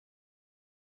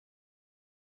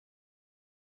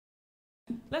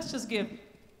Let's just give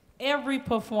every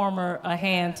performer a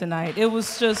hand tonight. It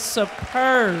was just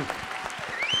superb.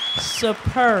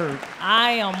 Superb.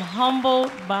 I am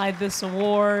humbled by this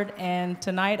award, and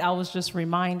tonight I was just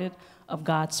reminded of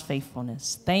God's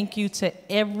faithfulness. Thank you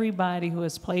to everybody who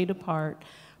has played a part.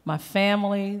 My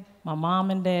family, my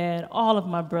mom and dad, all of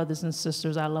my brothers and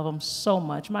sisters, I love them so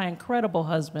much. My incredible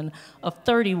husband of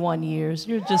 31 years,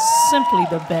 you're just simply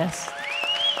the best.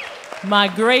 My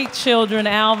great children,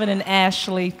 Alvin and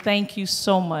Ashley, thank you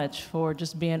so much for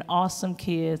just being awesome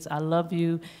kids. I love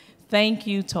you. Thank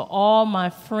you to all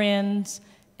my friends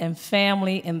and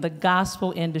family in the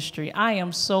gospel industry. I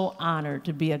am so honored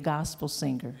to be a gospel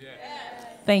singer.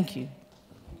 Thank you.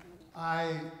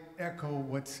 I echo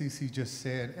what CeCe just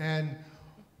said, and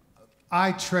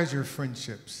I treasure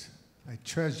friendships. I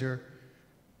treasure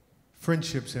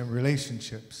friendships and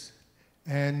relationships.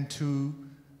 And to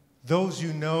those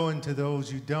you know and to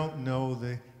those you don't know,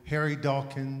 the Harry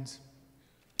Dawkins,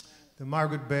 the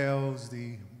Margaret Bells,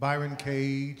 the Byron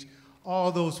Cage,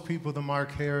 all those people, the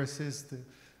Mark Harrises,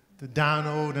 the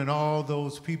Donald, and all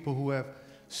those people who have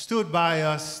stood by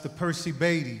us, the Percy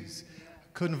Beatties.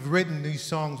 Couldn't have written these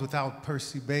songs without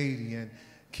Percy Beatty and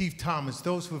Keith Thomas,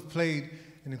 those who have played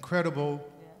an incredible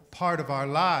part of our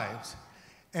lives.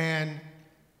 And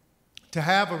to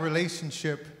have a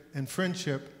relationship and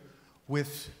friendship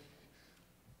with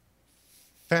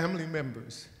family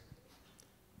members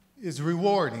is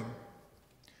rewarding.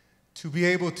 To be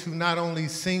able to not only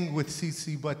sing with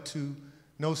CeCe, but to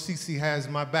know CeCe has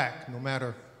my back no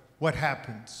matter what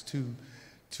happens.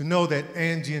 To know that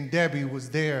Angie and Debbie was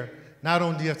there not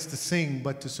only just to sing,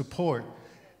 but to support.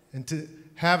 And to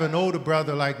have an older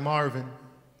brother like Marvin,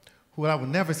 who I would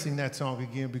never sing that song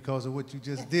again because of what you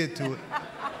just did to it.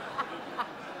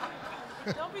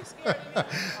 Don't be scared of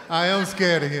him. I am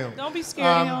scared of him. Don't be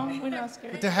scared of him. We're not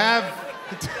scared. But to have...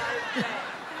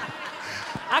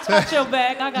 I got your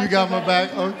back. I got you got my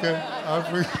back? Okay. I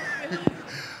appreciate it.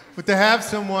 But to have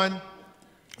someone,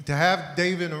 to have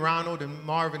David and Ronald and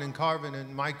Marvin and Carvin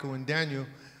and Michael and Daniel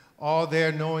all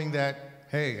there knowing that,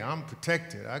 hey, I'm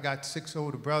protected. I got 6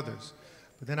 older brothers.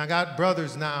 But then I got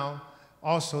brothers now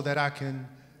also that I can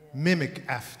mimic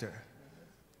after.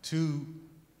 To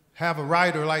have a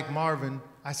writer like Marvin,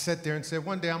 I sat there and said,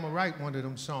 one day I'm going to write one of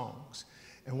them songs.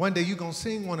 And one day you're going to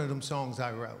sing one of them songs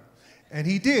I wrote. And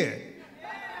he did.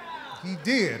 He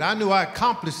did. I knew I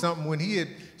accomplished something when he had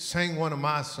sang one of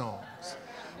my songs.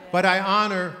 But I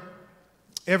honor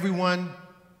everyone,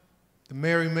 the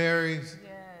Mary Marys,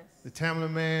 the Tamla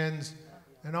Mans,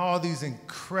 and all these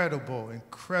incredible,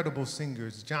 incredible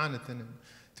singers, Jonathan and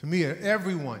Tamia,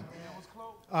 everyone.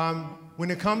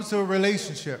 When it comes to a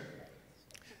relationship,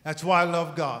 that's why I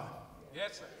love God.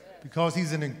 Because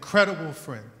he's an incredible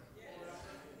friend.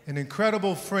 An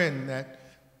incredible friend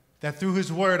that through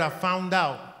his word I found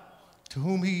out to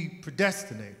whom he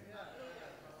predestinated.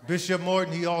 Bishop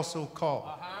Morton, he also called.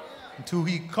 And to whom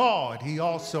he called, he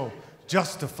also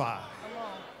justified.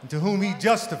 And to whom he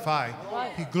justified,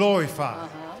 he glorified.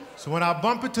 So when I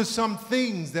bump into some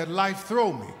things that life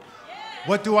throw me,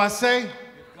 what do I say?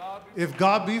 If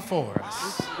God be for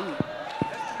us.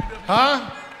 Huh?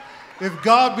 If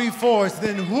God be for us,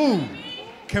 then who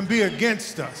can be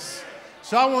against us?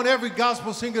 So I want every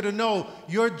gospel singer to know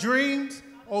your dreams,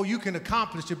 oh, you can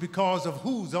accomplish it because of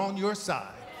who's on your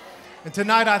side. And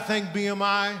tonight I thank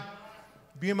BMI.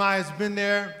 BMI has been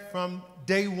there from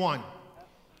day one.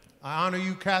 I honor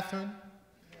you, Catherine.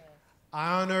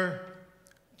 I honor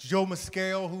Joe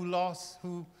Muscale,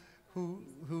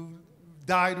 who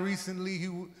died recently. He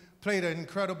played an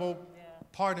incredible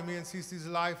part of me in CeCe's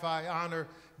life. I honor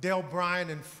Dale Bryan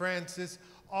and Francis,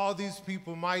 all these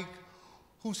people, Mike,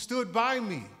 who stood by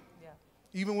me.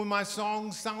 Even when my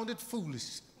songs sounded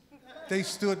foolish, they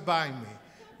stood by me.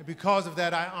 And because of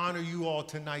that, I honor you all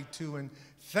tonight, too. And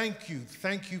thank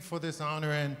you for this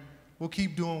honor, and we'll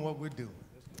keep doing what we're doing.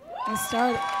 Let's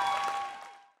start it.